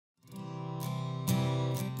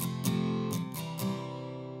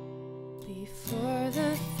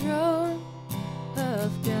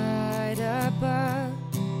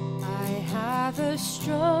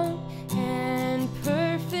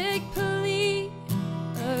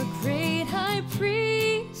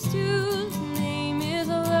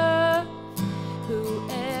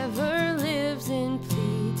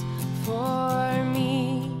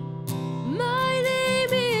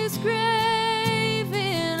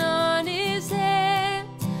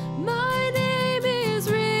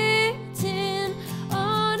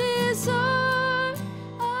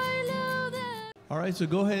right, so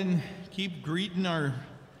go ahead and keep greeting our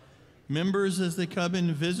members as they come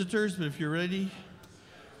in, visitors. But if you're ready,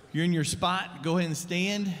 if you're in your spot, go ahead and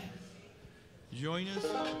stand. Join us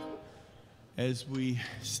as we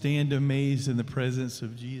stand amazed in the presence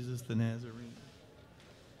of Jesus the Nazarene.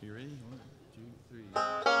 You ready? 1, 2, 3.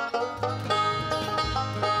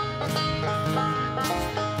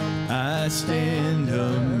 I stand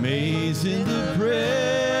amazed in the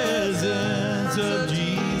presence of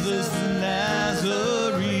Jesus the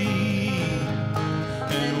Nazarene,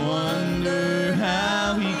 and wonder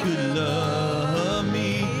how he could love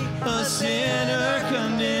me, a sinner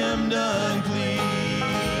condemned unclean.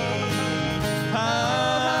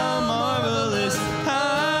 How marvelous,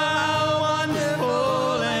 how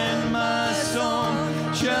wonderful, and my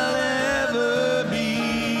song shall ever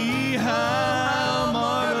be. How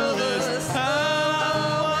marvelous,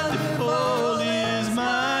 how wonderful is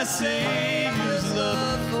my Savior's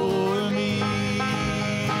love for me.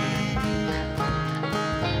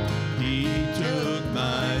 He took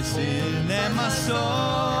my sin and my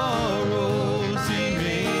sorrows, he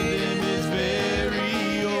made them his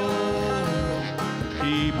very own.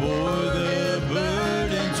 He bore the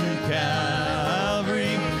burden to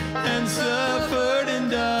Calvary and suffered and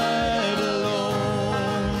died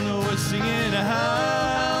alone. Oh, we're singing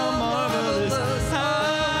how marvelous,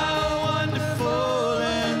 how wonderful,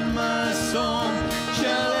 and my song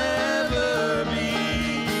shall ever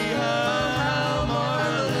be. How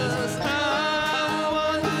marvelous, how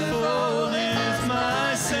wonderful is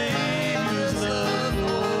my Savior's love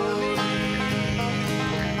for me.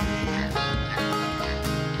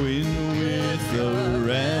 When with the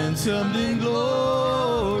ransomed in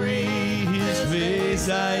glory, his face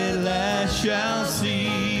I at last shall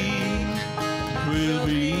see, will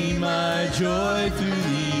be my joy through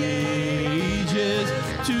the ages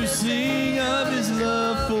to sing of his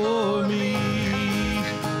love for me.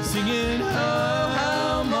 Singing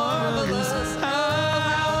how marvelous,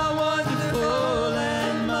 how wonderful,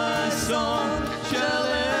 and my song shall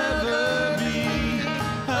ever be.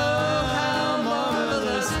 How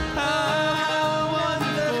marvelous, how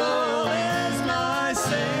wonderful is my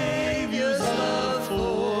Savior's love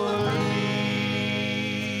for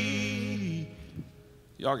me.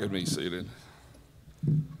 Y'all can be seated.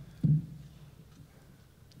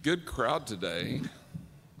 Good crowd today.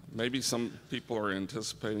 Maybe some people are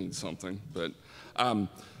anticipating something, but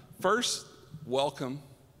first, welcome.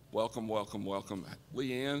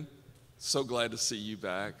 Leanne, so glad to see you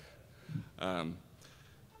back.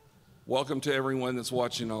 Welcome to everyone that's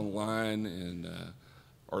watching online and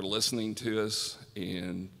or listening to us.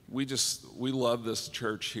 And we love this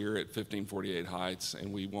church here at 1548 Heights,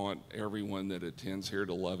 and we want everyone that attends here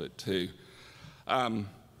to love it too.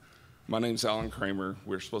 My name's Alan Kramer.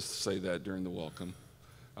 We're supposed to say that during the welcome.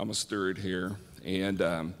 I'm a steward here,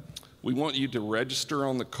 and we want you to register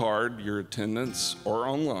on the card your attendance or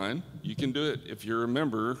online. You can do it if you're a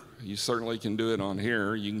member. You certainly can do it on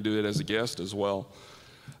here. You can do it as a guest as well.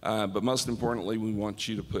 But most importantly, we want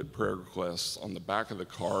you to put prayer requests on the back of the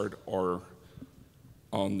card or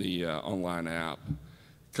on the online app,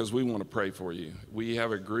 because we want to pray for you. We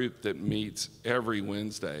have a group that meets every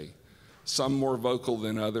Wednesday, some more vocal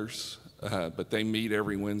than others, but they meet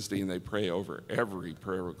every Wednesday and they pray over every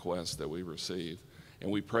prayer request that we receive,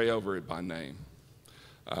 and we pray over it by name.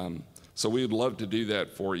 So we would love to do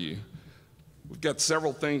that for you. We've got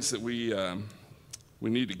several things that we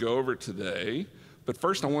need to go over today, but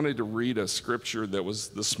first I wanted to read a scripture that was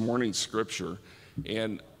this morning's scripture.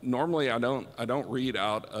 And normally I don't read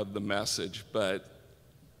out of the message, but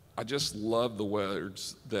I just love the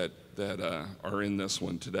words that are in this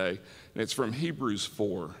one today. And it's from Hebrews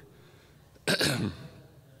 4.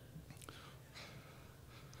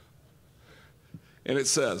 And it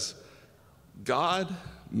says, God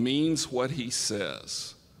means what he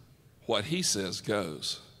says. What he says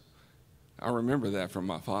goes. I remember that from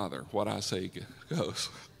my father. What I say goes.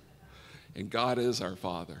 And God is our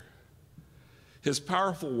Father. His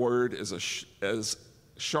powerful word is as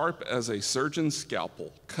sharp as a surgeon's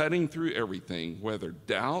scalpel, cutting through everything, whether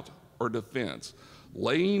doubt or defense,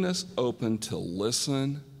 laying us open to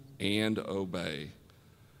listen and obey.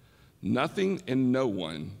 Nothing and no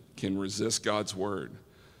one can resist God's word.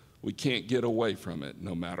 We can't get away from it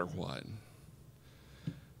no matter what.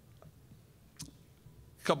 A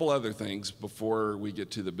couple other things before we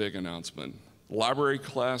get to the big announcement. Library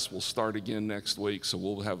class will start again next week, so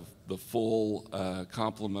we'll have the full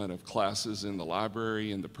complement of classes in the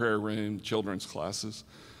library, in the prayer room, children's classes.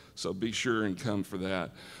 So be sure and come for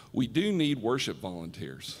that. We do need worship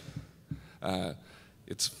volunteers.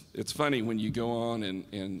 It's funny when you go on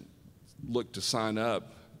and look to sign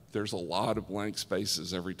up, there's a lot of blank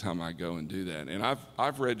spaces every time I go and do that. And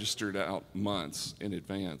I've registered out months in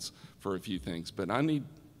advance for a few things, but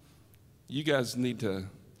you guys need to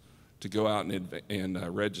go out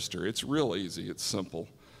and register. It's real easy, it's simple,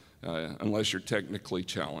 unless you're technically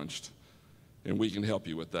challenged, and we can help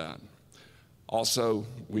you with that. Also,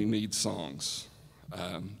 we need songs.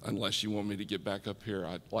 Unless you want me to get back up here,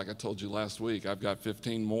 like I told you last week, I've got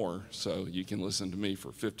 15 more, so you can listen to me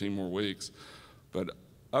for 15 more weeks. But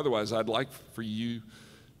otherwise, I'd like for you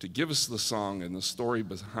to give us the song and the story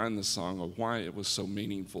behind the song of why it was so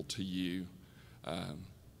meaningful to you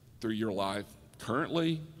through your life,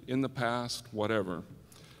 currently, in the past, whatever.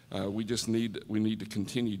 We need to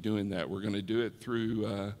continue doing that. We're going to do it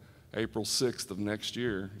through April 6th of next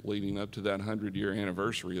year, leading up to that 100-year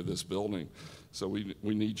anniversary of this building. So we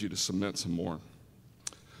need you to submit some more.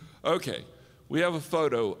 Okay, we have a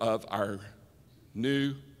photo of our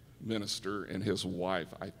new minister and his wife,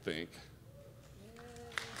 I think.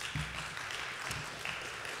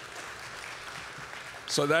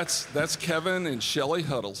 So that's Kevin and Shelley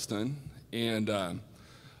Huddleston, and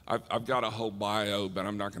I've got a whole bio, but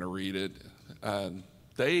I'm not going to read it.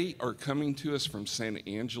 They are coming to us from San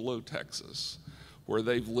Angelo, Texas, where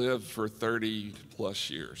they've lived for 30 plus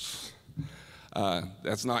years.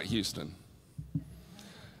 That's not Houston.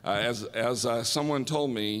 As someone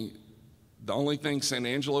told me, the only thing San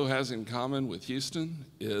Angelo has in common with Houston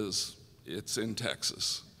is it's in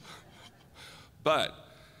Texas. But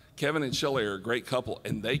Kevin and Shelley are a great couple,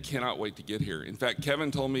 and they cannot wait to get here. In fact,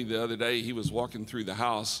 Kevin told me the other day he was walking through the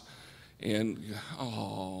house, and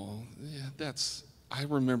I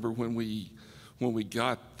remember when we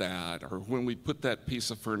got that, or when we put that piece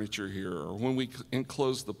of furniture here, or when we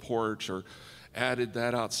enclosed the porch, or added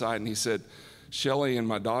that outside. And he said, Shelley and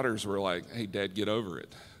my daughters were like, hey, Dad, get over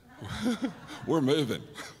it. We're moving.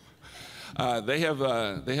 They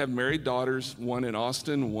have married daughters, one in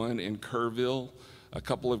Austin, one in Kerrville, a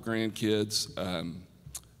couple of grandkids.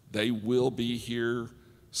 They will be here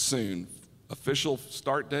soon. Official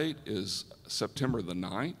start date is September the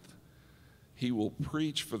 9th. He will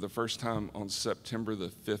preach for the first time on September the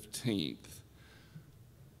 15th.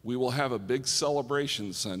 We will have a big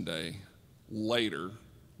celebration Sunday later,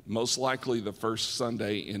 most likely the first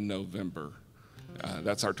Sunday in November.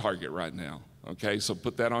 That's our target right now. Okay, so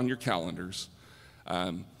put that on your calendars.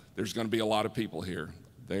 There's going to be a lot of people here.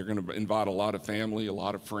 They're going to invite a lot of family, a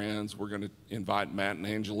lot of friends. We're going to invite Matt and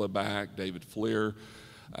Angela back, David Fleer.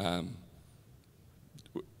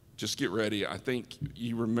 Just get ready. I think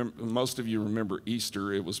most of you remember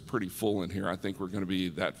Easter. It was pretty full in here. I think we're going to be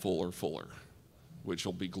that full or fuller, which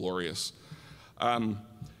will be glorious.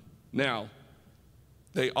 Now,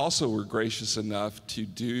 they also were gracious enough to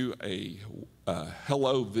do a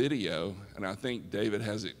hello video, and I think David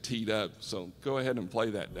has it teed up. So go ahead and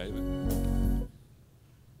play that, David.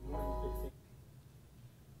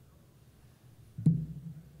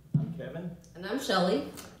 I'm Kevin. And I'm Shelley.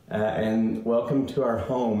 And welcome to our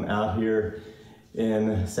home out here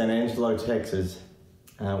in San Angelo, Texas.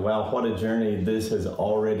 Wow, what a journey this has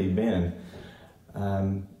already been.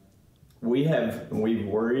 We've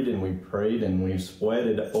worried and we've prayed and we've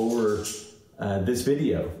sweated over this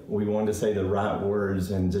video. We wanted to say the right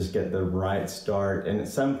words and just get the right start. And at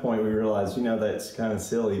some point we realized, that's kind of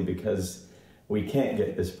silly because we can't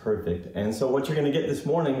get this perfect. And so what you're going to get this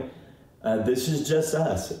morning, this is just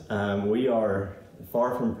us. We are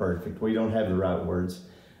far from perfect. We don't have the right words.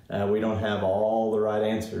 We don't have all the right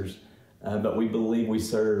answers. But we believe we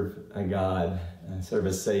serve a God, serve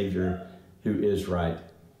a Savior who is right.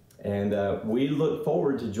 And we look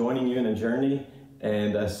forward to joining you in a journey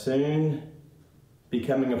and soon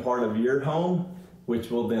becoming a part of your home,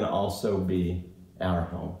 which will then also be our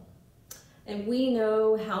home. And we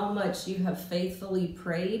know how much you have faithfully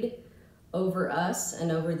prayed over us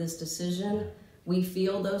and over this decision. We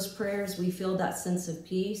feel those prayers. We feel that sense of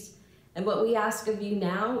peace. And what we ask of you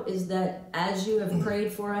now is that as you have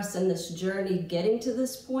prayed for us in this journey getting to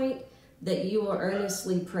this point, that you will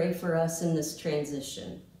earnestly pray for us in this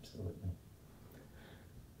transition. Absolutely.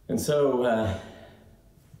 And so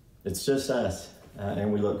it's just us,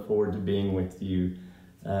 and we look forward to being with you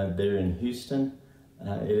there in Houston.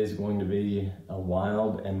 It is going to be a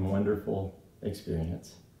wild and wonderful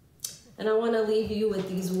experience. And I want to leave you with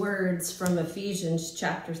these words from Ephesians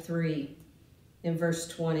chapter 3 in verse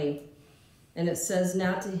 20. And it says,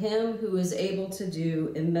 "Now to him who is able to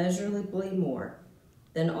do immeasurably more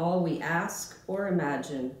than all we ask or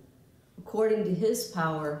imagine, according to his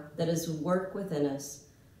power that is at work within us,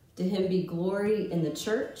 to him be glory in the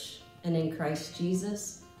church and in Christ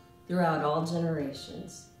Jesus throughout all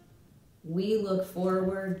generations." We look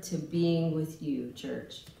forward to being with you,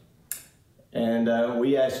 church. And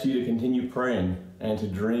we ask you to continue praying and to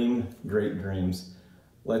dream great dreams.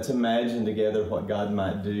 Let's imagine together what God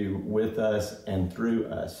might do with us and through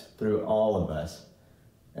all of us.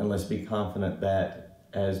 And let's be confident that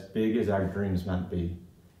as big as our dreams might be,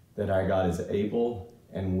 that our God is able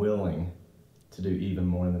and willing to do even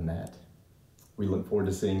more than that. We look forward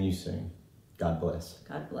to seeing you soon. God bless.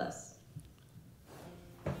 God bless.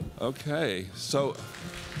 Okay, so,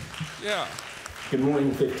 yeah. Good morning,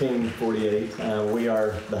 1548. We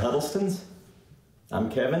are the Huddlestons.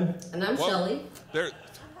 I'm Kevin. And I'm Whoa. Shelley.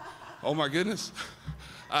 Oh my goodness.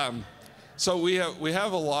 So we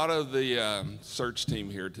have a lot of the search team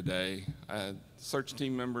here today. Search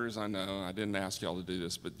team members, I know I didn't ask y'all to do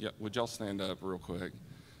this, but would y'all stand up real quick?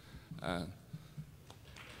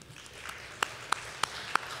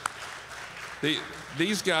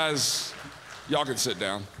 These guys, y'all can sit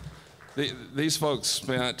down. These folks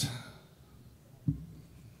spent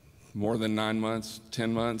more than 9 months,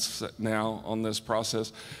 10 months now on this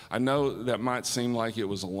process. I know that might seem like it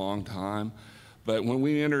was a long time, but when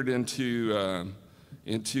we entered into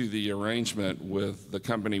the arrangement with the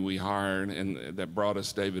company we hired and that brought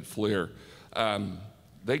us David Fleer,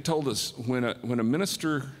 they told us when a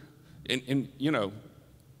minister, and you know,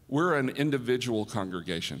 we're an individual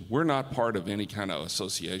congregation. We're not part of any kind of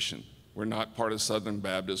association. We're not part of Southern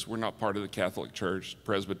Baptist. We're not part of the Catholic Church,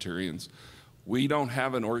 Presbyterians. We don't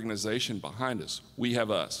have an organization behind us. We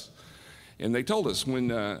have us. And they told us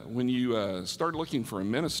when you start looking for a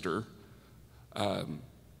minister,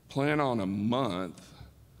 plan on a month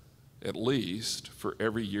at least for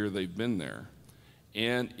every year they've been there.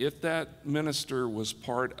 And if that minister was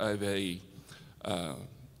part of the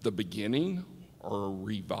beginning or a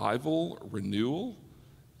revival, renewal,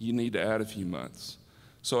 you need to add a few months.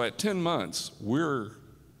 So at 10 months, we're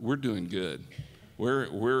doing good.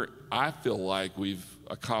 I feel like we've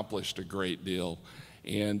accomplished a great deal,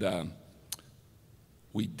 and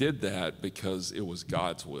we did that because it was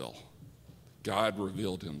God's will. God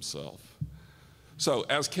revealed himself. So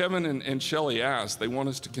as Kevin and Shelley asked, they want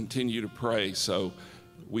us to continue to pray. So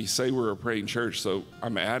we say we're a praying church, so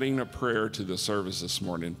I'm adding a prayer to the service this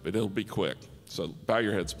morning, but it'll be quick. So bow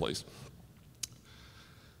your heads, please.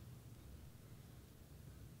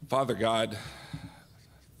 Father God,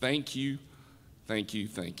 thank you. Thank you,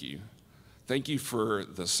 thank you. Thank you for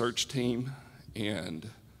the search team and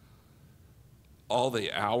all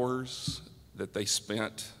the hours that they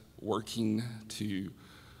spent working to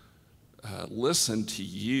listen to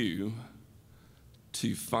you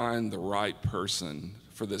to find the right person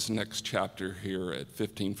for this next chapter here at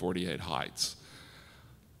 1548 Heights.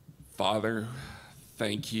 Father,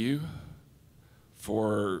 thank you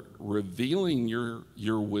for revealing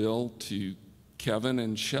your will to Kevin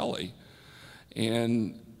and Shelley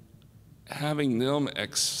and having them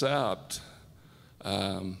accept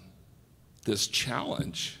this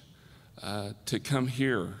challenge to come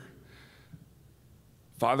here.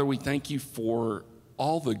 Father, we thank you for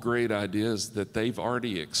all the great ideas that they've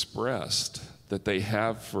already expressed that they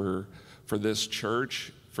have for this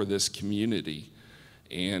church, for this community.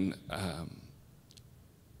 And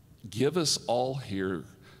give us all here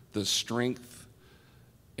the strength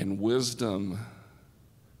and wisdom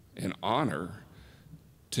and honor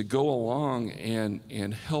to go along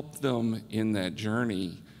and help them in that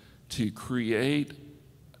journey to create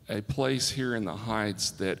a place here in the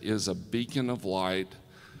Heights that is a beacon of light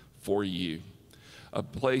for you. A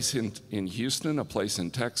place in Houston, a place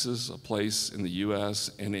in Texas, a place in the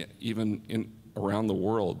U.S., and even around the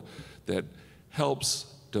world that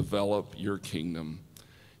helps develop your kingdom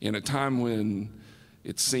in a time when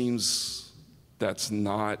it seems that's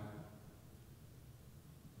not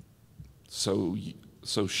so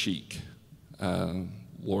chic.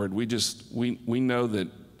 Lord, we know that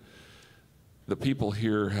the people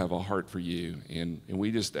here have a heart for you, and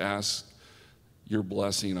we just ask your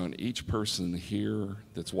blessing on each person here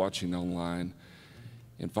that's watching online.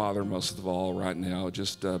 And Father, most of all right now,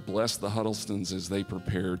 just bless the Huddlestons as they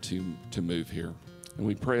prepare to move here. And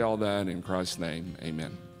we pray all that in Christ's name,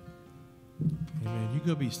 amen. Amen. You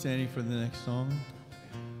go be standing for the next song.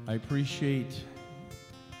 I appreciate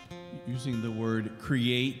using the word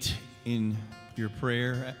create in your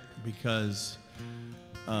prayer because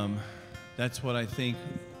that's what I think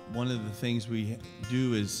one of the things we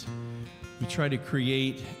do is we try to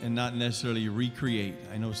create and not necessarily recreate.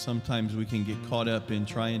 I know sometimes we can get caught up in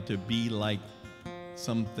trying to be like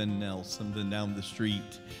something else, something down the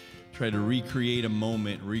street, try to recreate a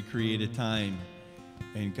moment, recreate a time.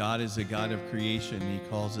 And God is a God of creation. He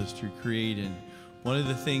calls us to create. And one of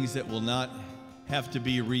the things that will not have to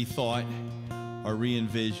be rethought are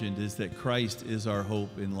re-envisioned is that Christ is our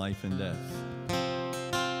hope in life and death.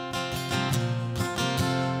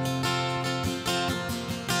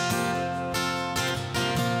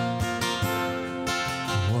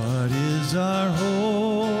 What is our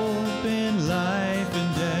hope in life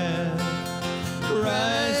and death?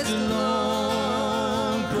 Christ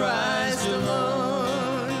alone, Christ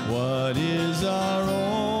alone. What is our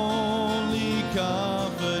only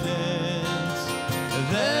confidence?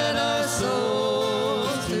 That our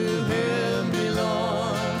souls to Him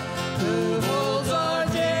belong, who holds our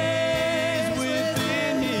days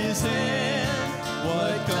within His hand.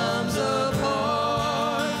 What comes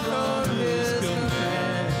apart from His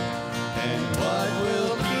command, and what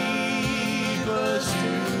will keep us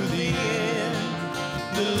to the end?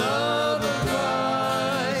 The love of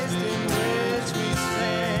Christ in which we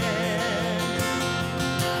stand.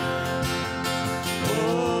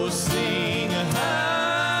 Oh, sing a hallelujah,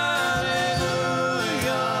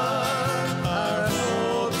 our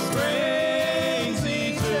hope springs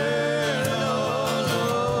eternal.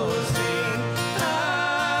 Oh, sing hallelujah,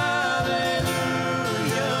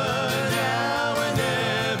 now and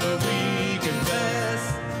ever we confess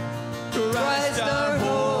Christ our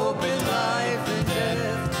hope in life and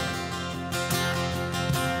death.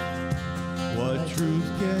 What truth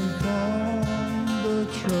can calm the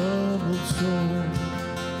troubled soul?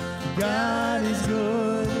 God is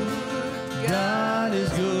good, God is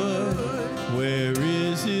good. Where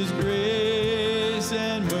is His grace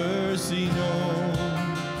and mercy known?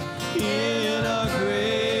 In our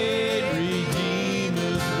great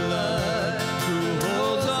Redeemer's blood, who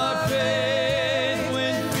holds our faith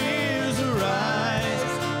when fears arise,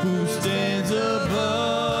 who stands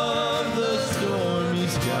above the stormy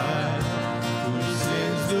skies, who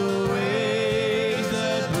sends the waves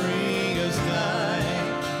that bring us nigh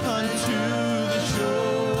unto the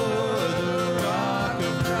shore, the rock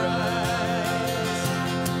of Christ.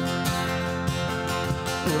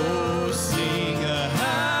 Oh, sing a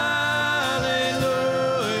hallelujah,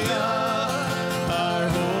 our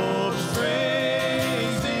hope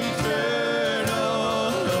springs eternal.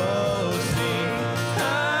 Oh, sing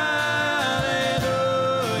hallelujah,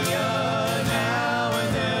 now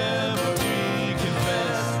and ever we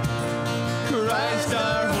confess Christ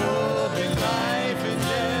our hope in life and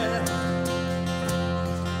death.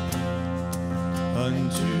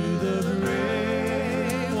 Unto the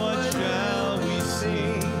grave, what shall we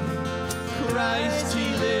sing? Christ He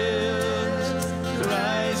lives,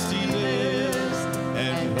 Christ He lives,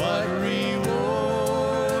 and what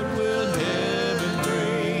reward will heaven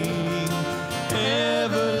bring?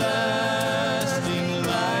 Everlasting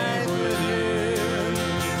life with Him.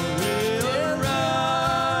 We'll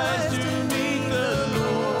rise to meet the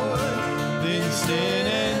Lord, then sin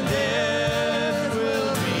and death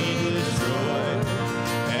will be destroyed,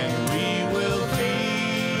 and we will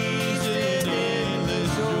feast in endless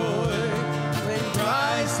joy when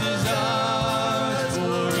Christ is ours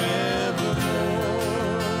forevermore.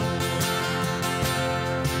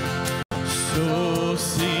 So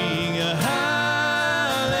sing a hallelujah,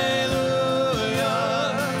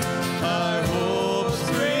 our hope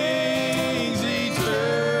springs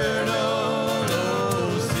eternal.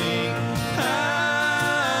 Oh, sing hallelujah,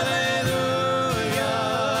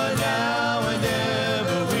 now and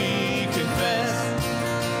ever we confess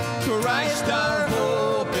Christ our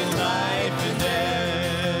hope in life and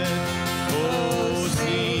death. Oh,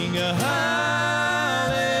 sing a hallelujah,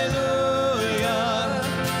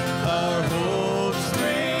 our hope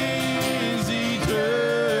springs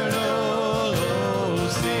eternal. Oh,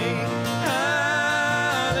 sing hallelujah,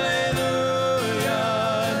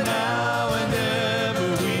 now and ever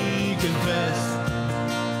we confess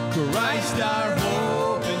Christ our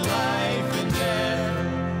hope in life and death.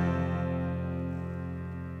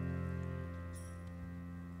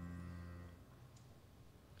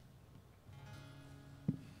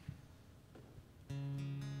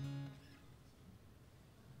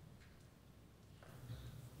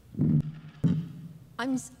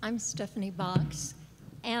 I'm Stephanie Box,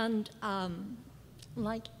 and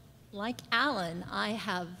like Alan, I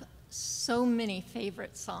have so many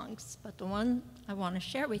favorite songs, but the one I want to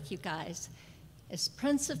share with you guys is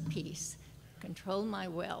Prince of Peace, Control My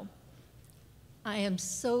Will. I am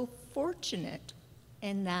so fortunate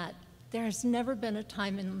in that there's never been a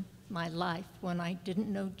time in my life when I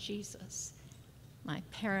didn't know Jesus. My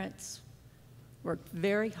parents worked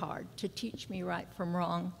very hard to teach me right from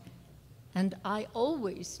wrong, and I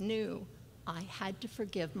always knew I had to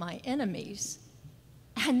forgive my enemies.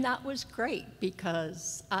 And that was great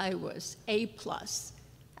because I was A+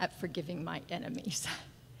 at forgiving my enemies.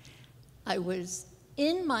 I was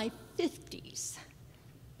in my 50s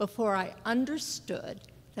before I understood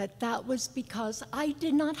that that was because I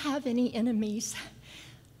did not have any enemies.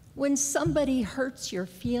 When somebody hurts your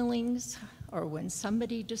feelings, or when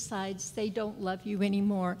somebody decides they don't love you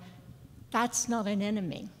anymore, that's not an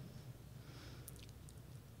enemy.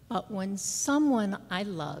 But when someone I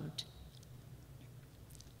loved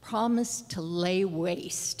promised to lay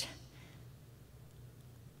waste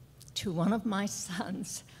to one of my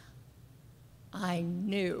sons, I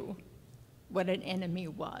knew what an enemy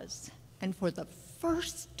was. And for the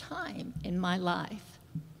first time in my life,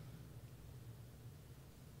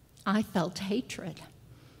 I felt hatred.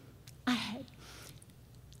 I had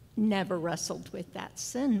never wrestled with that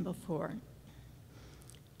sin before.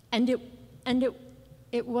 And it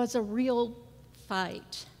was a real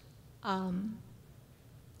fight.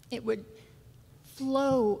 It would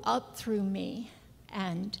flow up through me,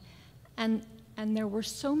 and there were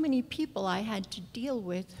so many people I had to deal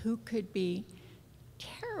with who could be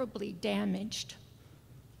terribly damaged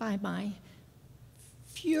by my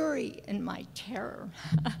fury and my terror.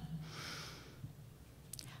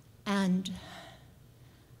 And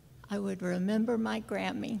I would remember my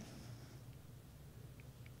Grammy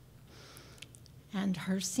and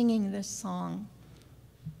her singing this song.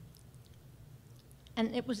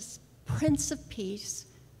 And it was, Prince of Peace,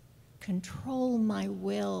 control my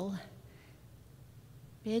will,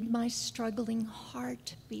 bid my struggling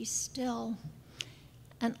heart be still.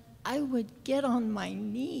 And I would get on my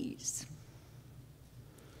knees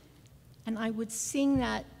and I would sing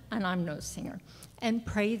that, and I'm no singer, and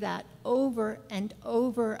pray that over and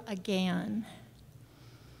over again.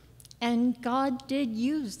 And God did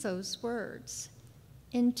use those words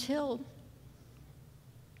until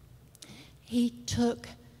he took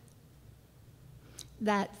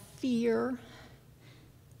that fear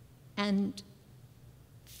and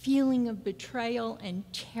feeling of betrayal and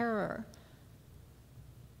terror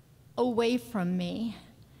away from me,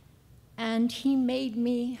 and he made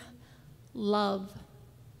me love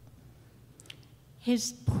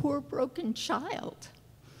his poor broken child.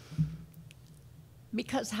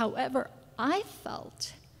 Because however I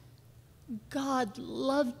felt, God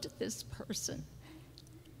loved this person.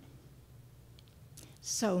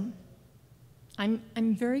 So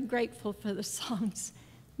I'm very grateful for the songs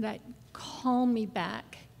that call me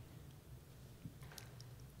back.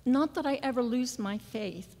 Not that I ever lose my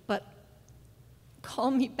faith, but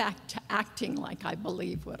call me back to acting like I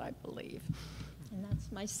believe what I believe. And that's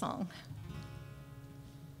my song.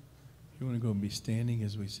 You want to go and be standing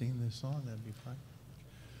as we sing this song? That'd be fine.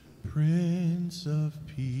 Prince of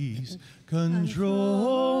Peace,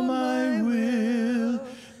 control my will,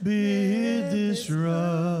 bid this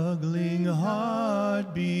struggling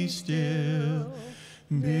heart be still,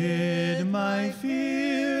 bid my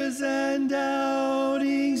fears and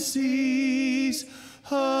doubting cease,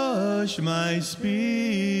 hush my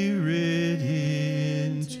spirit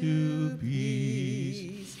into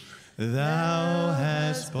peace. Thou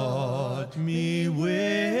hast bought me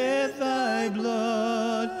with thy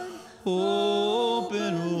blood,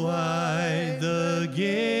 open wide the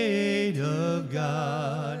gate of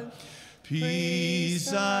God.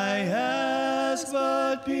 Peace I ask,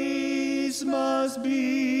 but peace must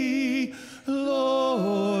be,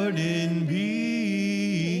 Lord, in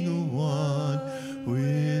being one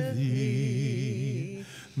with thee.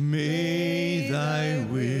 May thy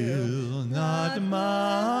will, not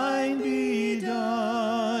mine, be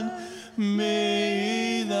done.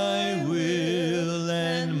 May thy will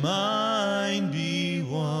and mine be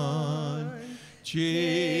one.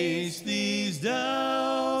 Chase these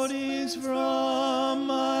doubtings from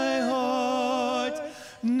my heart.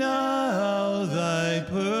 Now thy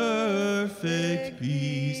perfect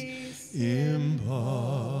peace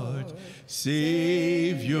impart.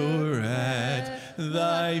 Savior, at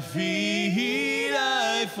thy feet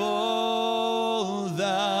I fall.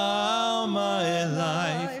 Thou my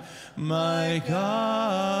life, my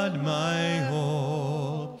God, my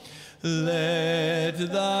all.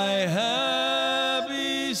 Let thy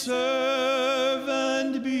happy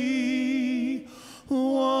servant be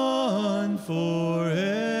one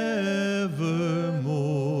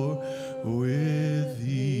forevermore with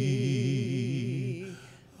thee.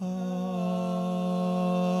 Amen.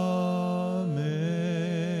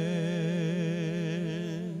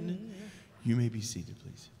 You may be seated,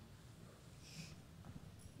 please.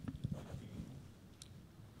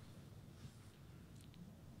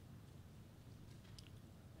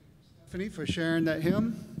 Stephanie, for sharing that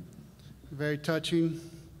hymn. Very touching.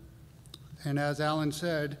 And as Alan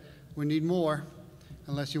said, we need more,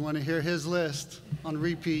 unless you want to hear his list on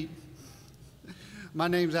repeat. My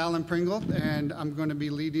name's Alan Pringle, and I'm going to be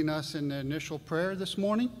leading us in the initial prayer this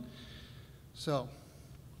morning. So,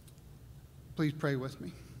 please pray with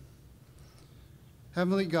me.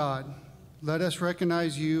 Heavenly God, let us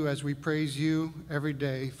recognize you as we praise you every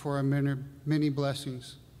day for our many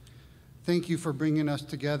blessings. Thank you for bringing us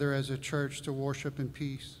together as a church to worship in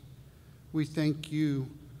peace. We thank you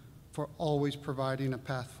for always providing a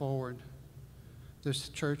path forward. This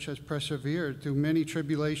church has persevered through many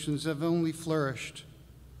tribulations, have only flourished.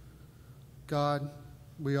 God,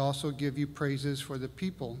 we also give you praises for the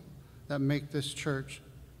people that make this church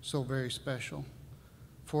so very special.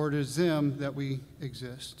 For it is them that we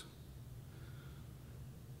exist.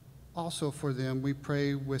 Also for them, we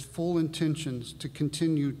pray with full intentions to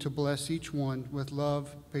continue to bless each one with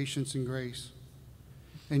love, patience, and grace.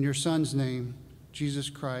 In your Son's name,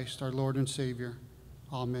 Jesus Christ, our Lord and Savior.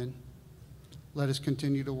 Amen. Let us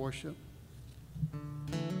continue to worship.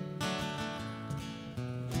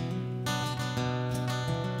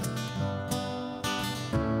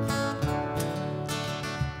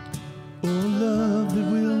 Oh, love that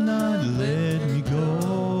will not let me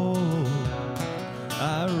go,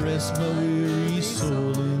 I rest my weary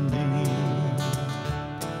soul in thee.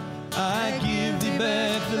 I give thee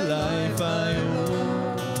back the life I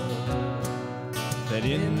owe, that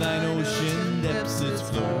in thine ocean depths its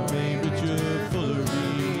flow may richer, fuller be.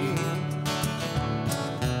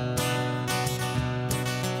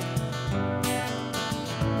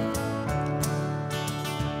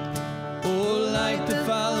 Oh, light that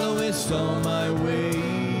followest all my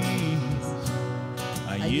ways,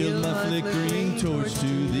 I yield my flickering torch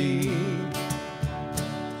to thee.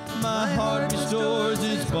 My heart restores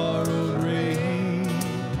its borrowed ray,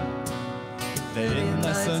 that in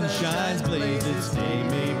thy sunshine's blaze its day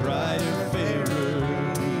may brighter, fairer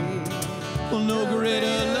be. Well, no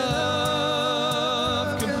greater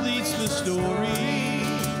love completes the story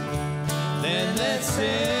than that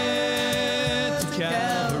sent to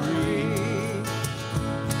Calvary.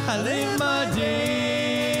 I live my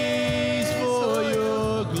days for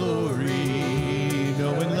your glory,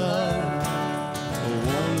 knowing love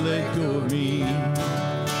won't let go of me.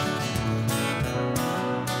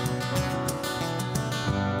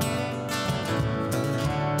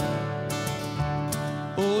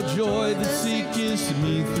 Oh, joy that seekest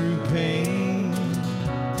me through pain,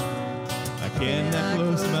 I cannot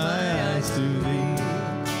close my eyes to thee.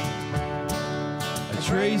 I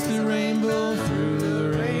trace the rainbow through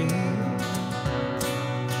the rain,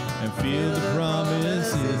 and feel the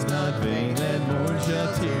promise is not vain, that morn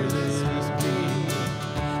shall tearless be.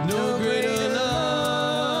 No greater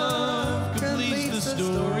love completes the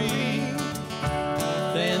story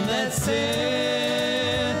than that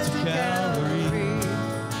sent to Calvary.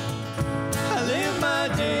 I live my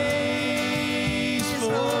days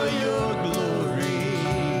for your glory,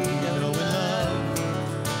 knowing love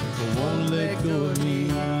won't let go of me.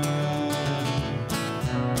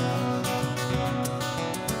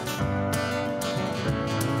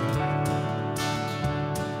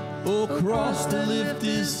 Oh, cross the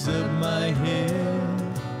liftest of my head,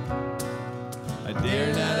 I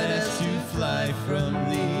dare not ask to fly from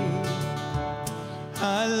thee.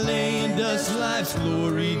 I lay in dust life's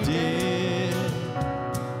glory dead,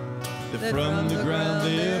 that from the ground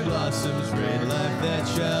there blossoms red life that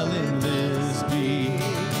shall endless be.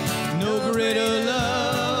 No greater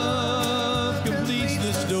love completes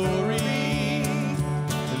the story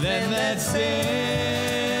than that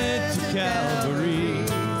sent to Calvary.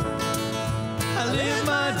 I live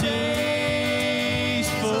my days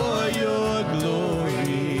for your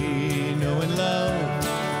glory, knowing love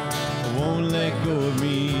won't let go of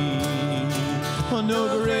me. Oh,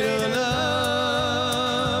 no greater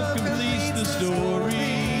love completes the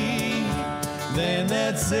story than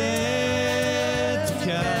that sent to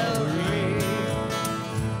Calvary.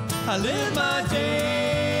 I live my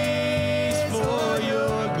days for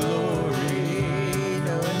your glory,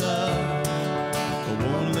 knowing love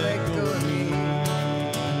won't let go of me.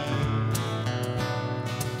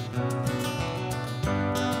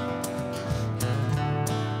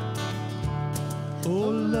 Oh,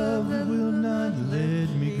 love that will not let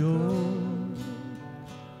me go,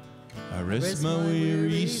 I rest my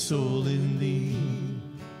weary soul in thee.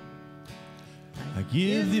 I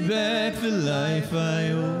give thee back the life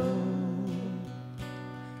I owe,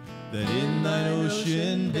 that in thine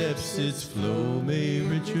ocean depths its flow may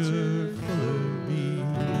richer, fuller be.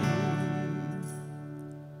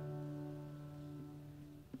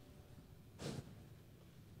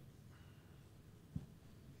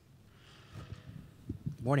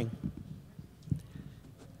 Morning.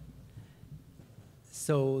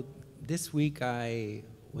 So this week I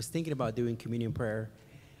was thinking about doing communion prayer,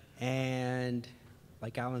 and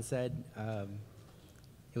like Alan said,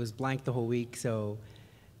 it was blank the whole week, so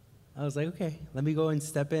I was like, okay, let me go and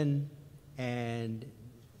step in. And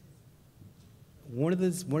one of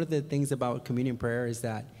the things about communion prayer is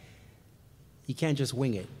that you can't just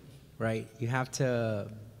wing it, right? You have to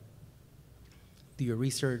do your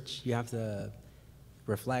research, you have to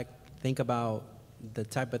reflect, think about the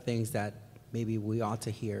type of things that maybe we ought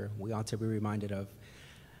to hear, we ought to be reminded of.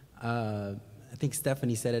 I think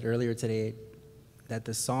Stephanie said it earlier today, that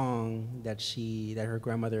the song that her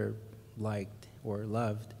grandmother liked or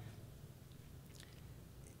loved,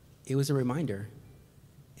 it was a reminder.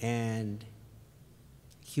 And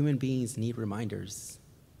human beings need reminders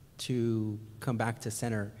to come back to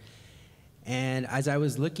center. And as I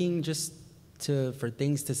was looking just for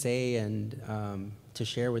things to say and to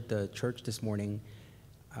share with the church this morning,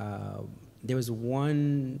 there was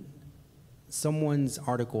someone's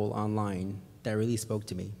article online that really spoke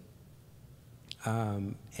to me.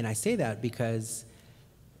 And I say that because,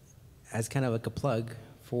 as kind of like a plug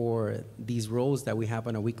for these roles that we have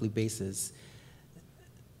on a weekly basis,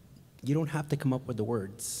 you don't have to come up with the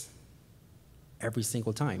words every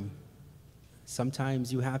single time.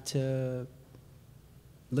 Sometimes you have to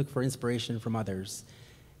look for inspiration from others,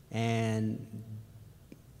 and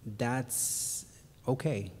that's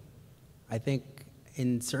okay. I think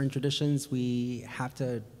in certain traditions we have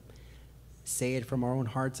to say it from our own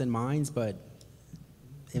hearts and minds, but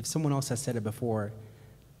if someone else has said it before,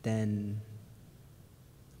 then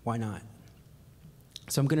why not?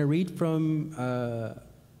 So I'm going to read from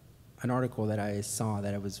an article that I saw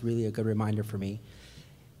that it was really a good reminder for me,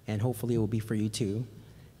 and hopefully it will be for you too.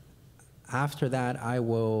 After that,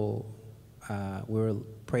 we'll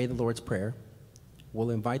pray the Lord's Prayer.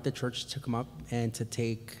 We'll invite the church to come up and to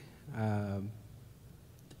take the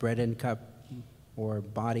bread and cup, or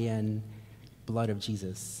body and blood of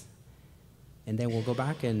Jesus. And then we'll go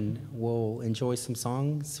back and we'll enjoy some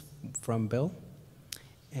songs from Bill,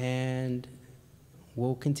 and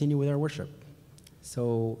we'll continue with our worship.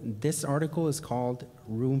 So this article is called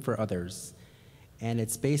Room for Others, and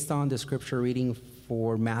it's based on the scripture reading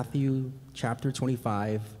for Matthew chapter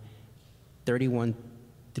 25, 31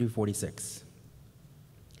 through 46.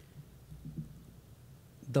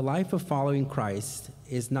 The life of following Christ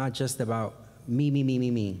is not just about me, me, me,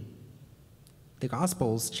 me, me. The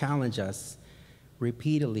Gospels challenge us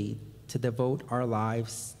repeatedly to devote our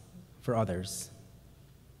lives for others.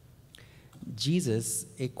 Jesus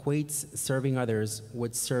equates serving others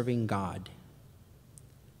with serving God.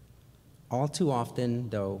 All too often,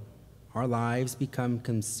 though, our lives become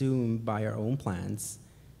consumed by our own plans.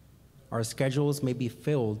 Our schedules may be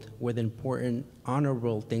filled with important,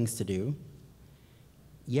 honorable things to do,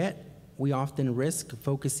 yet we often risk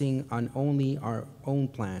focusing on only our own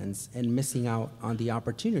plans and missing out on the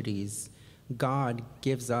opportunities God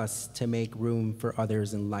gives us to make room for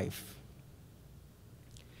others in life.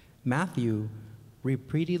 Matthew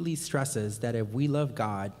repeatedly stresses that if we love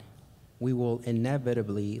God, we will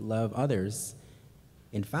inevitably love others.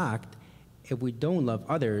 In fact, if we don't love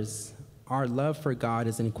others, our love for God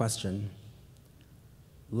is in question.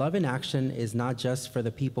 Love in action is not just for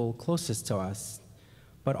the people closest to us,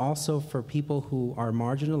 but also for people who are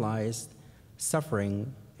marginalized,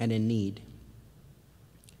 suffering, and in need.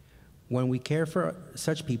 When we care for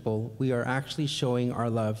such people, we are actually showing our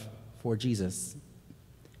love for Jesus.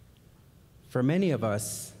 For many of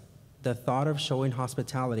us, the thought of showing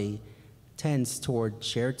hospitality tends toward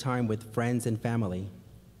shared time with friends and family.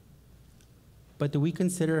 But do we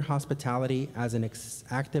consider hospitality as an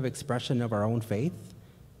active expression of our own faith?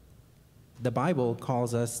 The Bible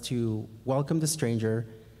calls us to welcome the stranger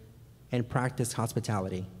and practice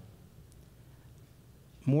hospitality.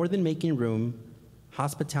 More than making room,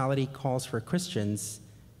 hospitality calls for Christians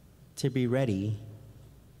to be ready,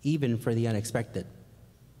 even for the unexpected.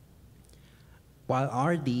 While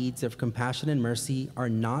our deeds of compassion and mercy are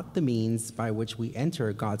not the means by which we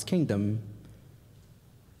enter God's kingdom,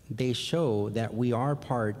 they show that we are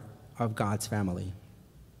part of God's family.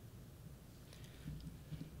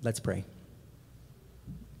 Let's pray.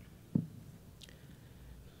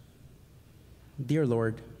 Dear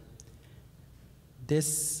Lord,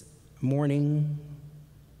 this morning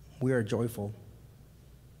we are joyful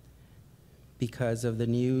because of the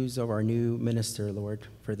news of our new minister, Lord,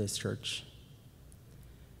 for this church.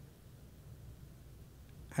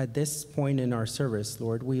 At this point in our service,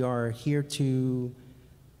 Lord, we are here to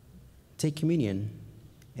take communion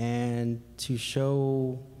and to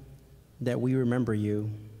show that we remember you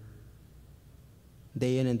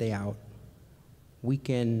day in and day out, week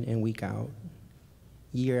in and week out,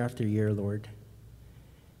 year after year, Lord.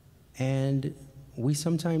 And we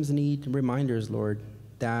sometimes need reminders, Lord,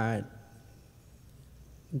 that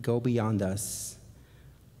go beyond us,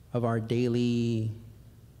 of our daily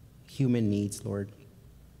human needs, Lord.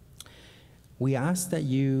 We ask that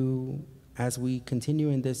you, as we continue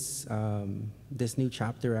in this, this new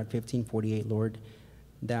chapter at 1548, Lord,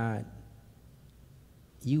 that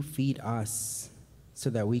you feed us so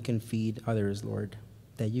that we can feed others, Lord.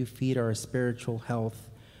 That you feed our spiritual health,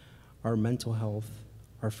 our mental health,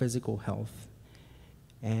 our physical health,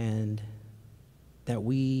 and that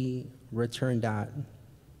we return that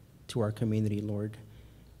to our community, Lord.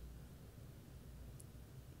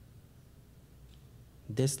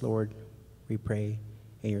 This, Lord, we pray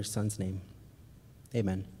in your Son's name.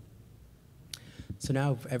 Amen. So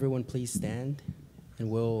now, if everyone please stand,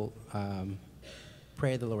 and we'll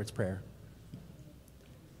pray the Lord's Prayer.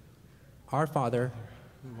 Our Father,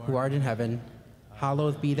 who art in heaven,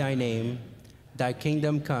 hallowed be thy name. Thy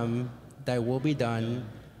kingdom come, thy will be done,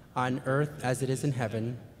 on earth as it is in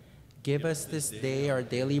heaven. Give us this day our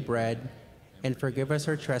daily bread, and forgive us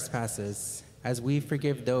our trespasses, as we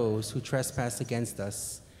forgive those who trespass against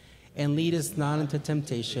us. And lead us not into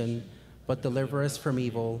temptation, but deliver us from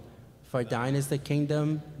evil. For thine is the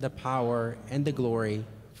kingdom, the power, and the glory,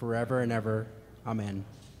 forever and ever. Amen.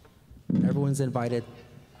 Everyone's invited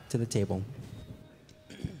to the table.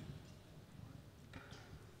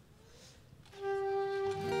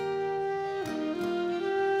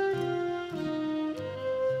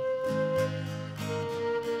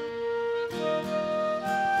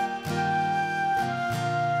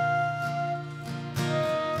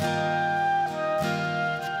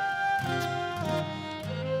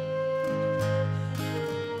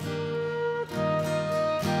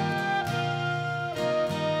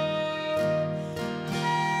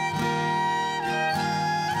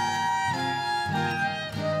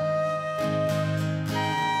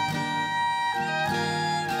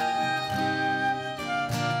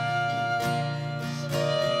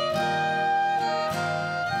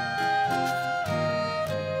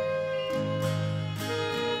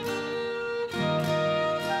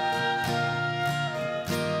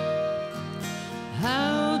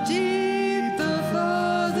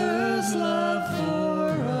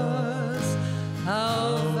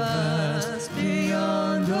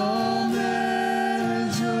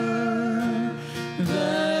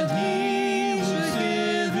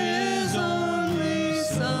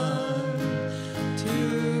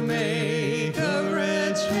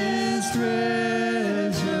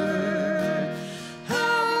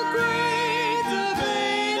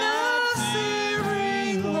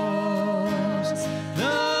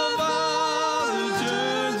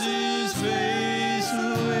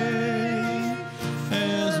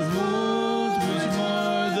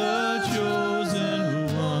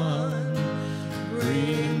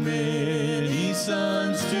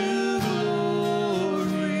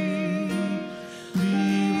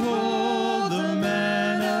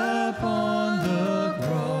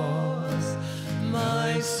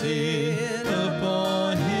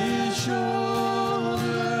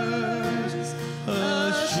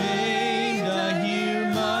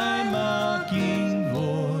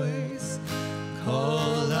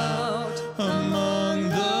 Among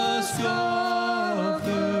the scoffers,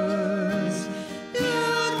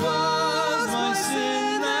 it was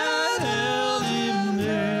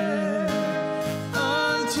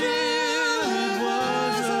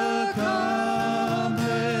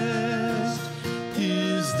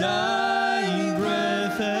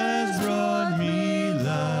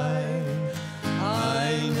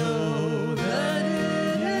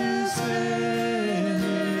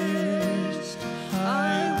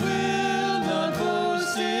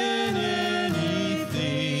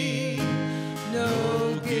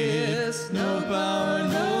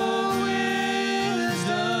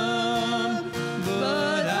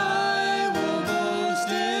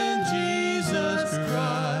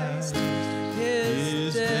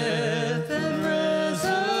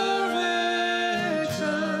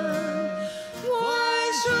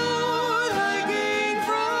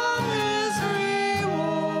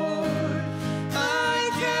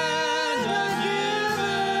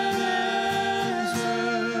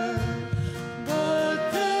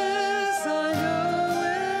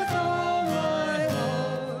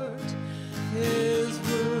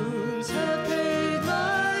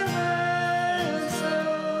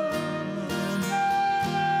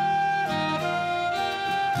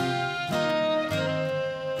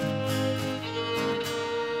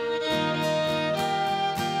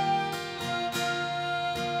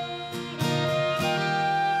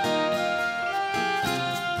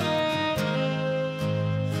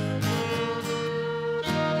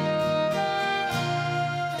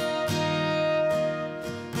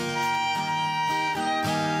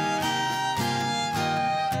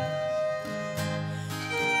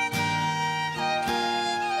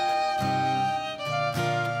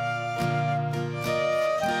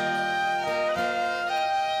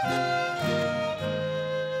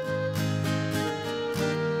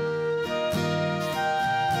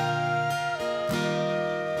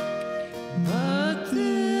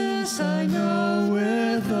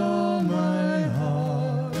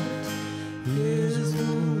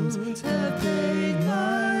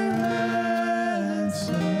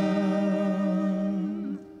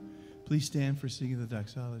Please stand for singing the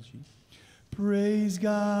doxology. Praise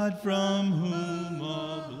God from whom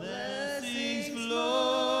all blessings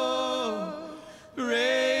flow.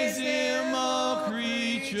 Praise him, all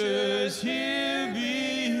creatures here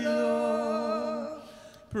below.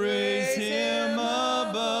 Praise him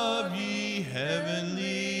above, ye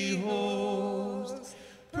heavenly hosts.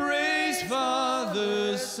 Praise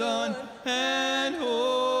Father, Son, and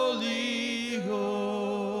Holy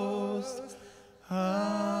Ghost.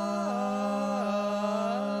 Amen.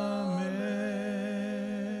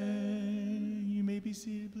 You may be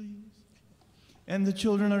seated, please. And the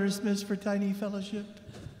children are dismissed for tiny fellowship.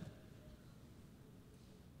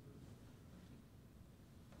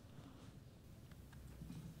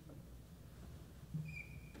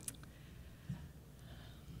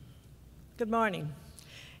 Good morning.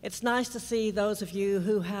 It's nice to see those of you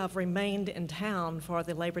who have remained in town for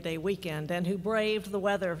the Labor Day weekend and who braved the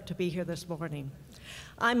weather to be here this morning.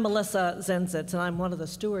 I'm Melissa Zenzitz, and I'm one of the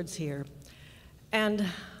stewards here. And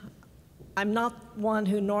I'm not one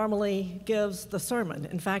who normally gives the sermon.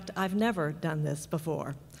 In fact, I've never done this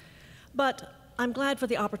before. But I'm glad for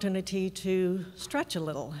the opportunity to stretch a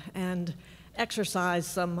little and exercise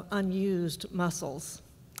some unused muscles.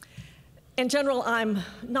 In general, I'm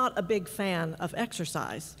not a big fan of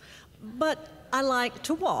exercise, but I like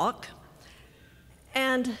to walk.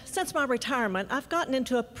 And since my retirement, I've gotten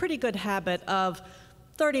into a pretty good habit of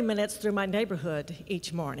 30 minutes through my neighborhood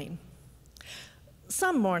each morning.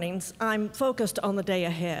 Some mornings, I'm focused on the day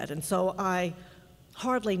ahead, and so I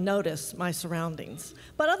hardly notice my surroundings.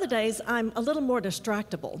 But other days, I'm a little more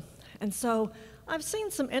distractible, and so I've seen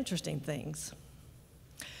some interesting things.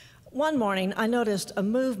 One morning, I noticed a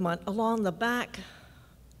movement along the back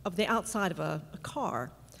of the outside of a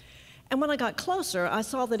car. And when I got closer, I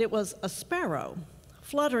saw that it was a sparrow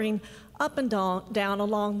fluttering up and down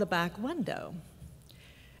along the back window.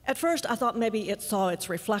 At first, I thought maybe it saw its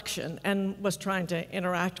reflection and was trying to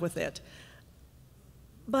interact with it.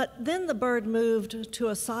 But then the bird moved to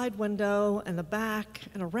a side window and the back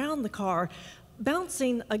and around the car,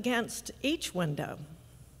 bouncing against each window.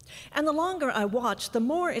 And the longer I watched, the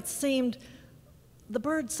more it seemed the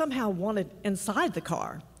bird somehow wanted inside the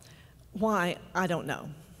car. Why, I don't know.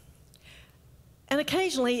 And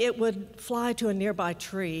occasionally it would fly to a nearby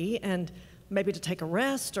tree and maybe to take a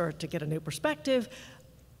rest or to get a new perspective,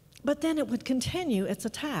 but then it would continue its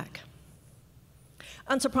attack.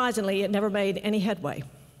 Unsurprisingly, it never made any headway.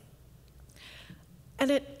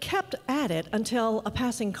 And it kept at it until a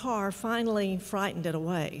passing car finally frightened it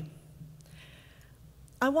away.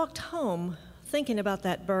 I walked home thinking about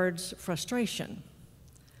that bird's frustration.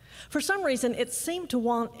 For some reason, it seemed to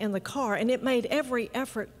want in the car, and it made every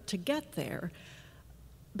effort to get there,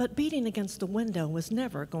 but beating against the window was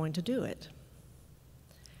never going to do it.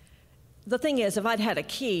 The thing is, if I'd had a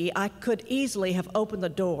key, I could easily have opened the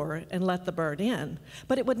door and let the bird in,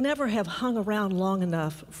 but it would never have hung around long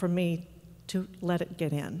enough for me to let it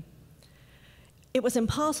get in. It was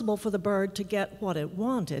impossible for the bird to get what it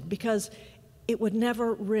wanted because it would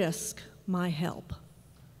never risk my help.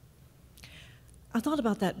 I thought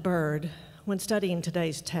about that bird when studying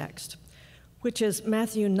today's text, which is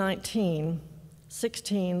Matthew 19,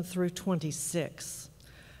 16 through 26.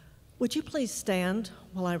 Would you please stand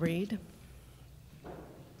while I read?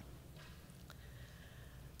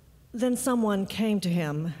 Then someone came to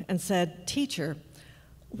him and said, "Teacher,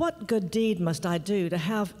 what good deed must I do to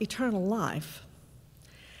have eternal life?"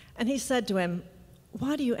 And he said to him,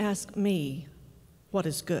 "Why do you ask me what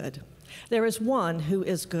is good? There is one who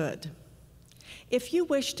is good. If you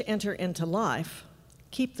wish to enter into life,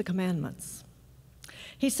 keep the commandments."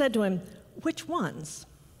 He said to him, "Which ones?"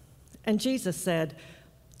 And Jesus said,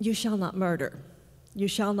 "You shall not murder. You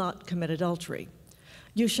shall not commit adultery.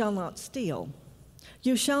 You shall not steal.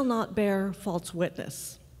 You shall not bear false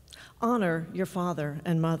witness. Honor your father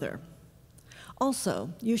and mother.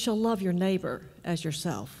 Also, you shall love your neighbor as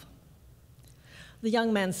yourself." The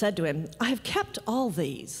young man said to him, "I have kept all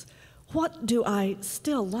these. What do I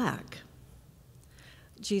still lack?"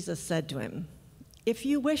 Jesus said to him, "If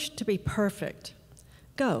you wish to be perfect,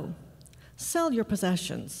 go, sell your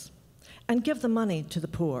possessions, and give the money to the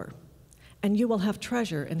poor, and you will have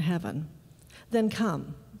treasure in heaven. Then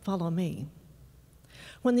come, follow me."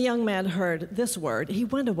 When the young man heard this word, he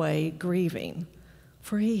went away grieving,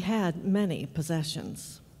 for he had many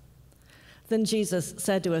possessions. Then Jesus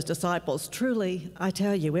said to his disciples, "Truly, I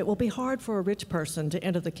tell you, it will be hard for a rich person to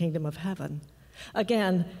enter the kingdom of heaven.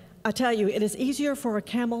 Again, I tell you, it is easier for a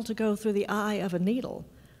camel to go through the eye of a needle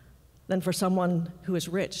than for someone who is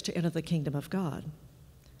rich to enter the kingdom of God."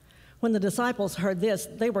 When the disciples heard this,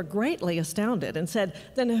 they were greatly astounded and said,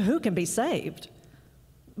 "Then who can be saved?"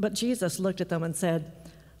 But Jesus looked at them and said,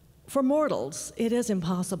 "For mortals, it is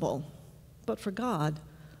impossible, but for God,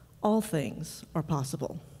 all things are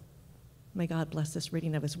possible." May God bless this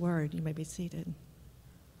reading of his word. You may be seated.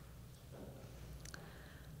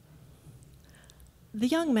 The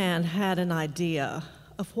young man had an idea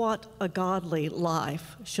of what a godly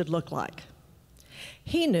life should look like.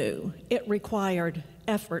 He knew it required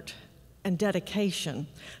effort and dedication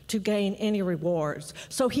to gain any rewards,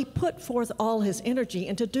 so he put forth all his energy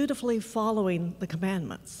into dutifully following the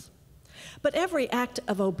commandments. But every act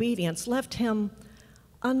of obedience left him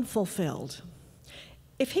unfulfilled.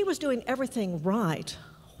 If he was doing everything right,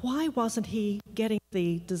 why wasn't he getting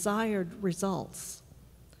the desired results?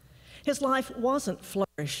 His life wasn't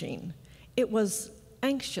flourishing. It was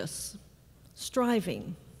anxious,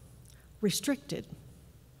 striving, restricted.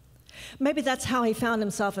 Maybe that's how he found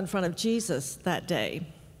himself in front of Jesus that day.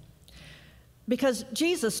 Because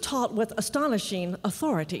Jesus taught with astonishing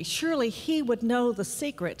authority, surely he would know the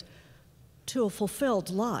secret to a fulfilled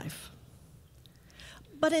life.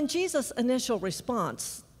 But in Jesus' initial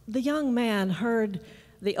response, the young man heard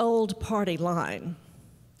the old party line: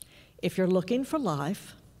 "If you're looking for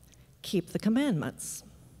life, keep the commandments."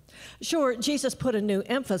 Sure, Jesus put a new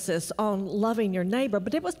emphasis on loving your neighbor,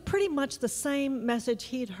 but it was pretty much the same message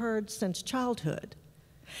he'd heard since childhood.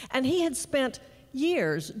 And he had spent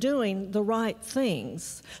years doing the right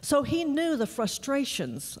things, so he knew the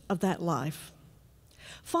frustrations of that life.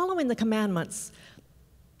 Following the commandments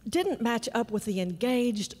didn't match up with the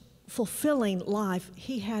engaged, fulfilling life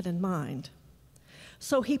he had in mind.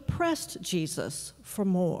 So he pressed Jesus for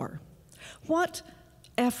more. What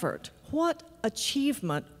effort, what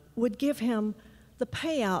achievement would give him the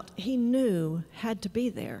payout he knew had to be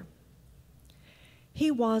there?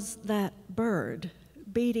 He was that bird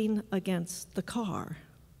beating against the car,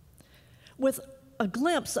 with a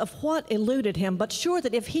glimpse of what eluded him, but sure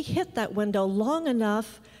that if he hit that window long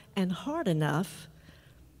enough and hard enough,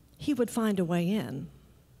 he would find a way in.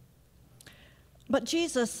 But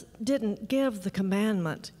Jesus didn't give the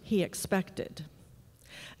commandment he expected.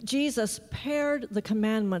 Jesus pared the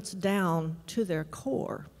commandments down to their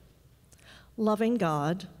core: loving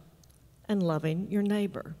God and loving your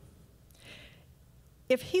neighbor.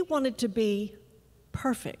 If he wanted to be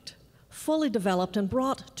perfect, fully developed, and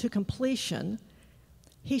brought to completion,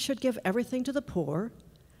 he should give everything to the poor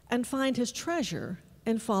and find his treasure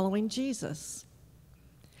in following Jesus.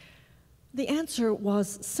 The answer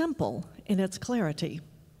was simple in its clarity.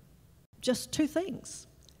 Just two things: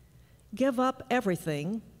 give up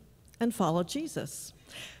everything and follow Jesus.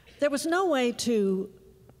 There was no way to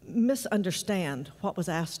misunderstand what was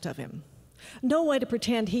asked of him, no way to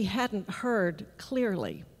pretend he hadn't heard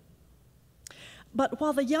clearly. But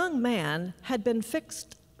while the young man had been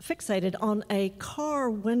fixated on a car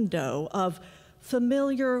window of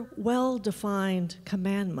familiar, well-defined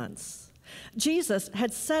commandments, Jesus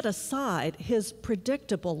had set aside his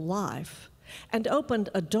predictable life and opened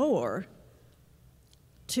a door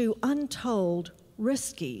to untold,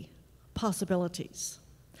 risky possibilities.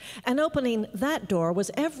 And opening that door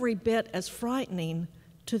was every bit as frightening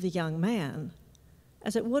to the young man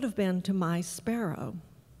as it would have been to my sparrow.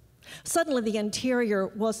 Suddenly, the interior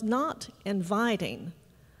was not inviting,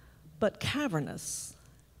 but cavernous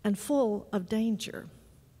and full of danger.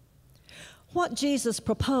 What Jesus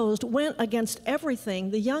proposed went against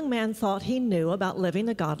everything the young man thought he knew about living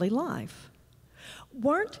a godly life.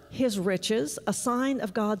 Weren't his riches a sign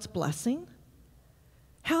of God's blessing?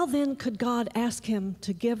 How then could God ask him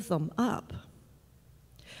to give them up?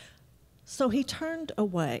 So he turned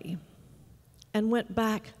away and went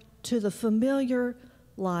back to the familiar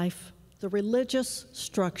life, the religious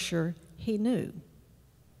structure he knew.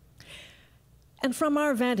 And from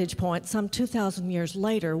our vantage point, some 2,000 years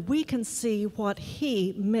later, we can see what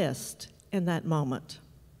he missed in that moment,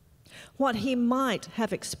 what he might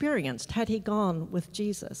have experienced had he gone with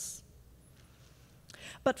Jesus.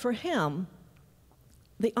 But for him,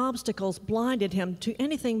 the obstacles blinded him to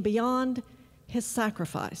anything beyond his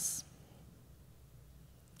sacrifice.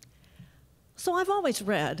 So I've always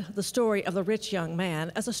read the story of the rich young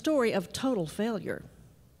man as a story of total failure.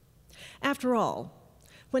 After all,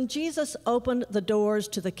 when Jesus opened the doors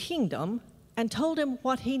to the kingdom and told him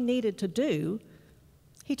what he needed to do,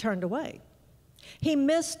 he turned away. He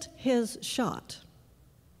missed his shot.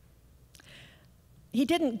 He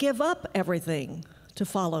didn't give up everything to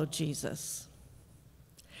follow Jesus.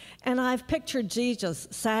 And I've pictured Jesus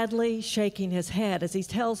sadly shaking his head as he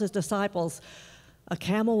tells his disciples, "A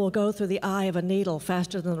camel will go through the eye of a needle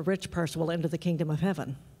faster than a rich person will enter the kingdom of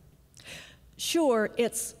heaven." Sure,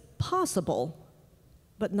 it's possible,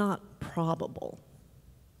 but not probable.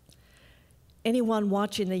 Anyone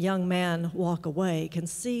watching the young man walk away can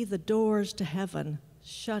see the doors to heaven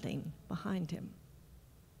shutting behind him.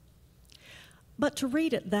 But to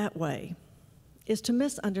read it that way is to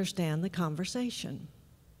misunderstand the conversation.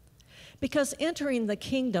 Because entering the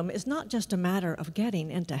kingdom is not just a matter of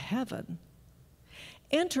getting into heaven.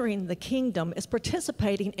 Entering the kingdom is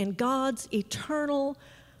participating in God's eternal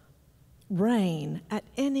reign at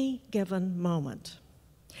any given moment.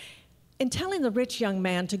 In telling the rich young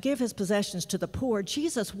man to give his possessions to the poor,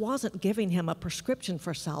 Jesus wasn't giving him a prescription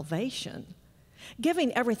for salvation.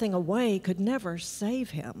 Giving everything away could never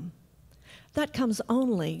save him. That comes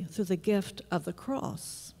only through the gift of the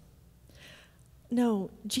cross.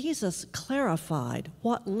 No, Jesus clarified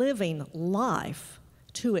what living life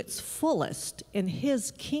to its fullest in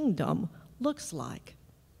his kingdom looks like.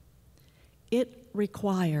 It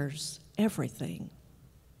requires everything.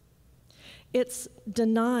 It's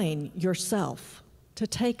denying yourself to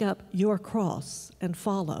take up your cross and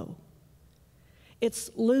follow.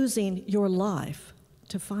 It's losing your life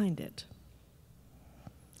to find it.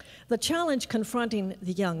 The challenge confronting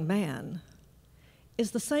the young man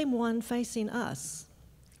is the same one facing us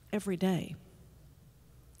every day.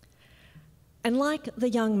 And like the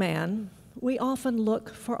young man, we often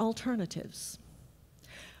look for alternatives.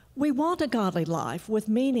 We want a godly life with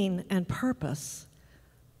meaning and purpose,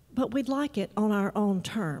 but we'd like it on our own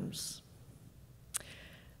terms.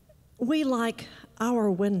 We like our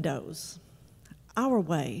windows, our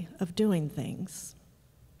way of doing things.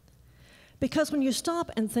 Because when you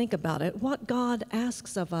stop and think about it, what God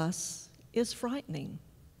asks of us is frightening.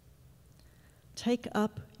 Take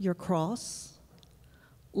up your cross,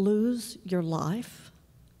 lose your life.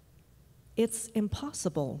 It's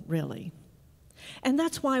impossible, really. And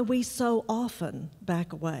that's why we so often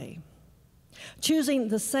back away, choosing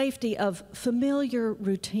the safety of familiar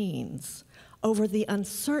routines over the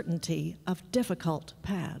uncertainty of difficult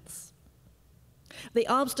paths. The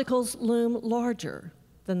obstacles loom larger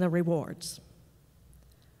than the rewards.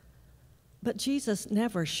 But Jesus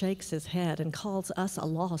never shakes his head and calls us a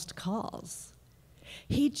lost cause.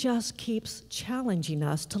 He just keeps challenging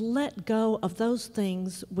us to let go of those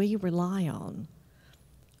things we rely on,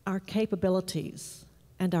 our capabilities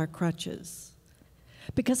and our crutches,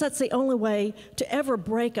 because that's the only way to ever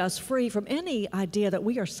break us free from any idea that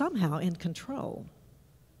we are somehow in control.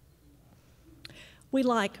 We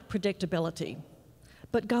like predictability,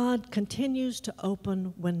 but God continues to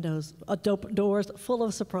open doors full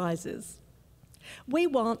of surprises. We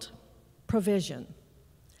want provision,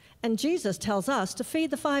 and Jesus tells us to feed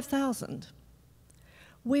the 5,000.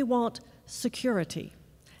 We want security,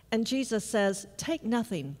 and Jesus says, take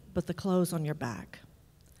nothing but the clothes on your back.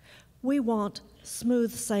 We want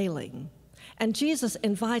smooth sailing, and Jesus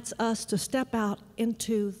invites us to step out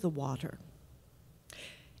into the water.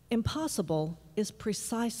 Impossible is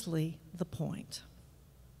precisely the point.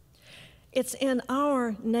 It's in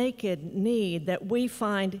our naked need that we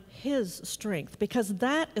find his strength, because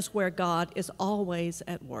that is where God is always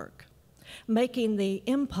at work, making the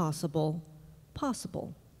impossible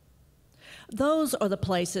possible. Those are the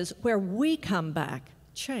places where we come back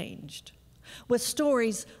changed, with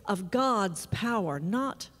stories of God's power,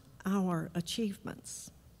 not our achievements.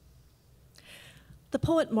 The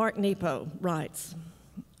poet Mark Nepo writes,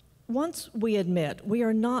 "Once we admit we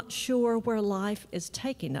are not sure where life is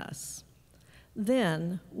taking us,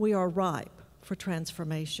 then we are ripe for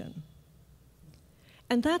transformation."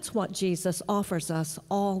 And that's what Jesus offers us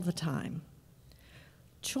all the time.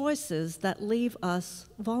 Choices that leave us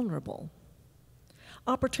vulnerable.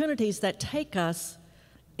 Opportunities that take us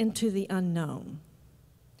into the unknown,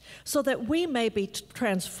 so that we may be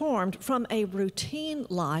transformed from a routine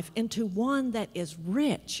life into one that is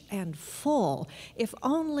rich and full, if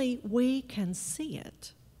only we can see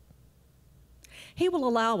it. He will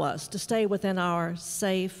allow us to stay within our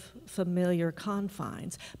safe, familiar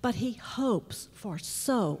confines, but he hopes for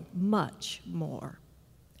so much more.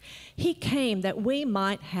 He came that we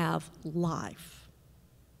might have life.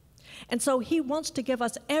 And so he wants to give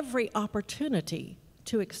us every opportunity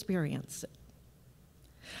to experience it.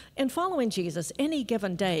 In following Jesus, any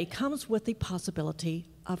given day comes with the possibility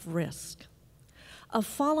of risk, of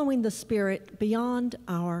following the Spirit beyond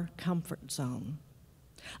our comfort zone,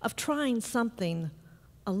 of trying something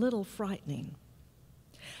a little frightening.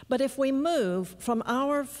 But if we move from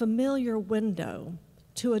our familiar window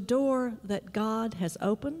to a door that God has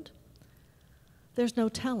opened, there's no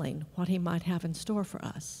telling what he might have in store for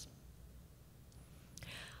us.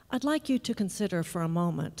 I'd like you to consider for a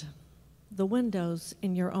moment the windows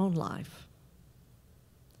in your own life.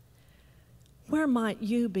 Where might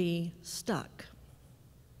you be stuck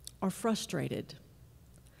or frustrated,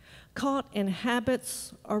 caught in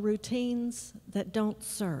habits or routines that don't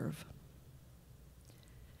serve?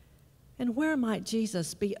 And where might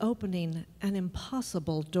Jesus be opening an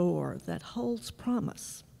impossible door that holds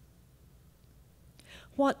promise?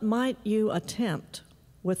 What might you attempt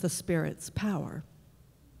with the Spirit's power?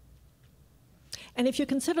 And if you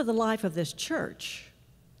consider the life of this church,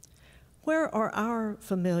 where are our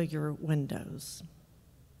familiar windows?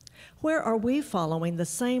 Where are we following the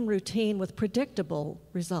same routine with predictable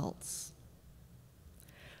results?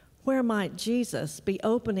 Where might Jesus be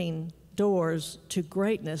opening doors to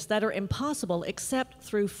greatness that are impossible except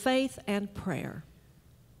through faith and prayer?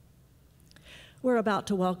 We're about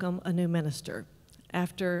to welcome a new minister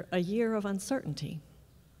after a year of uncertainty.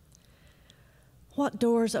 What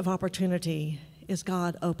doors of opportunity is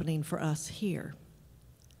God opening for us here?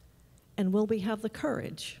 And will we have the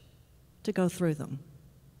courage to go through them?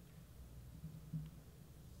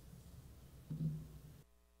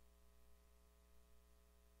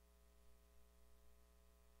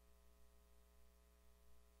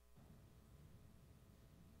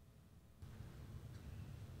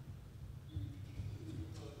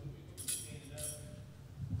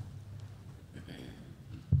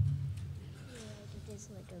 There's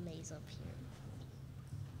like a maze up here.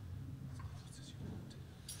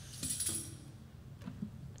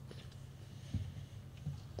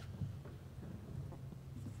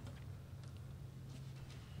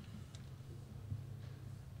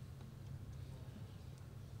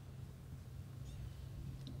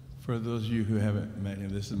 For those of you who haven't met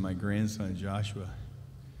him, this is my grandson, Joshua.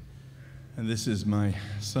 And this is my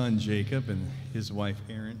son, Jacob, and his wife,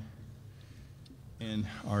 Erin, and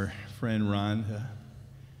our friend, Rhonda.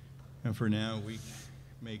 And for now, we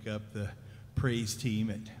make up the praise team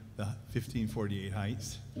at the 1548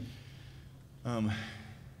 Heights. And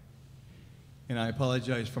I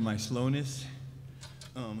apologize for my slowness.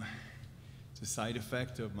 It's a side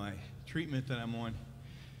effect of my treatment that I'm on.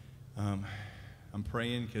 I'm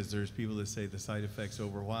praying because there's people that say the side effects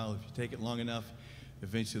over a while. If you take it long enough,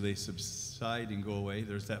 eventually they subside and go away.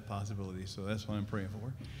 There's that possibility. So that's what I'm praying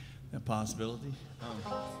for, that possibility.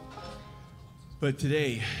 But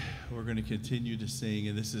today, we're going to continue to sing.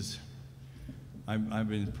 And this is, I've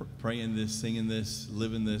been praying this, singing this,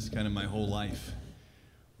 living this kind of my whole life.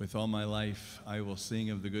 With all my life, I will sing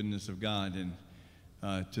of the goodness of God. And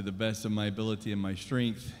to the best of my ability and my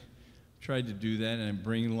strength, tried to do that, and I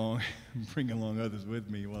bring along others with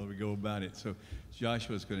me while we go about it. So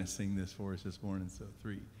Joshua's going to sing this for us this morning. So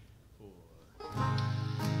 3, 4.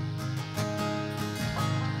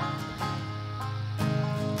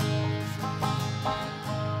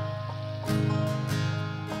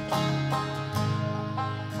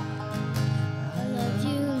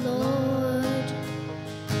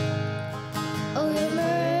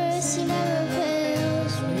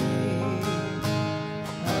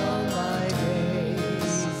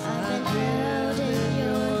 I've been held in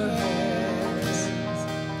your hands.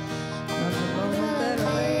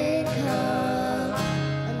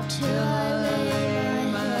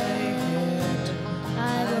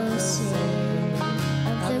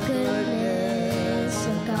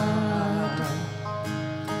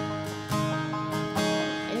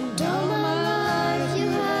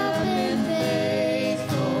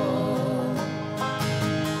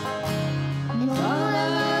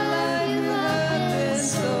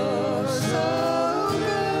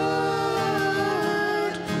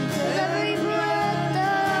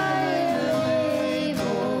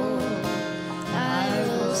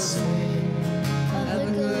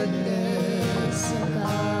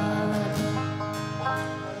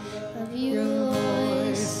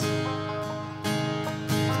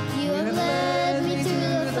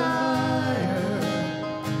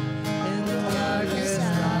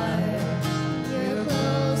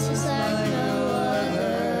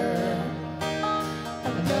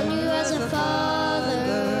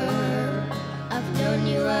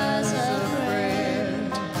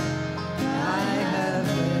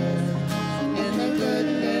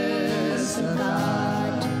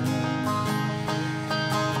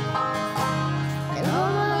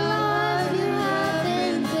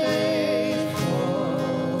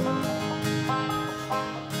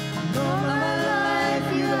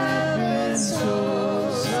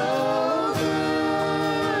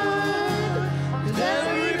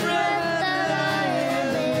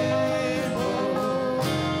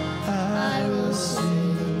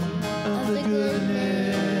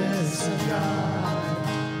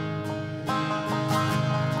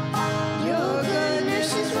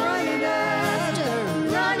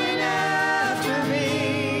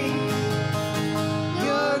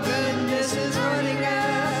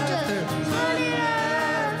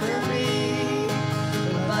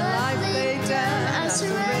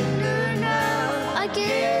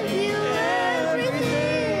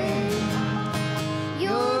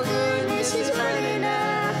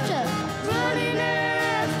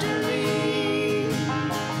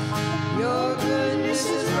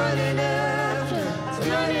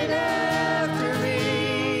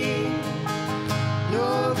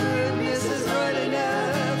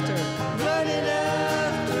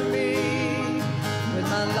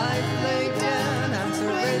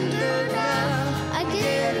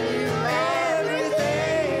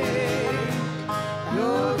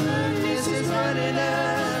 Your goodness is running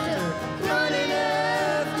after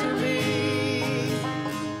me.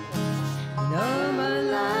 And all my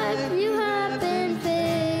life You have been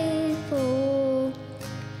faithful,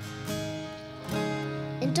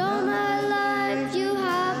 and all my life you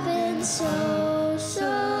have been so,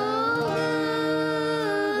 so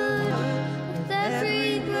good. With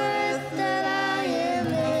every breath that I am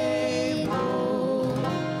able,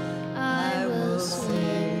 I will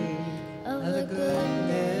sing of the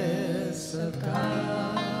goodness of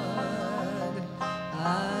God.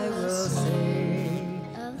 I will sing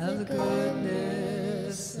Of the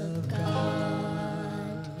goodness of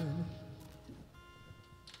God.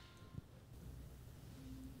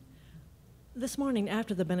 This morning,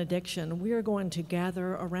 after the benediction, we are going to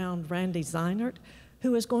gather around Randy Zeinert,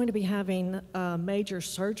 who is going to be having a major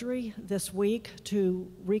surgery this week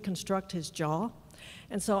to reconstruct his jaw.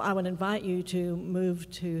 And so I would invite you to move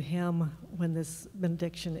to him when this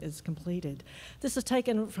benediction is completed. This is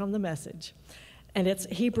taken from the Message, and it's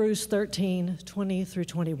Hebrews 13:20 through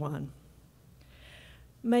 21.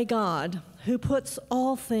 May God, who puts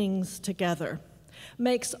all things together,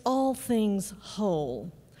 makes all things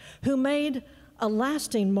whole, who made a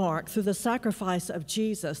lasting mark through the sacrifice of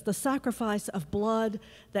Jesus, the sacrifice of blood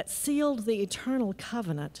that sealed the eternal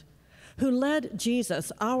covenant, who led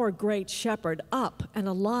Jesus, our great shepherd, up and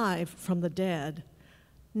alive from the dead,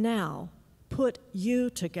 now put you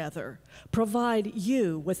together, provide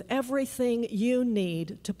you with everything you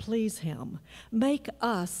need to please him, make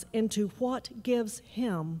us into what gives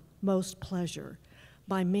him most pleasure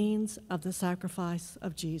by means of the sacrifice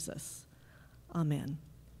of Jesus. Amen.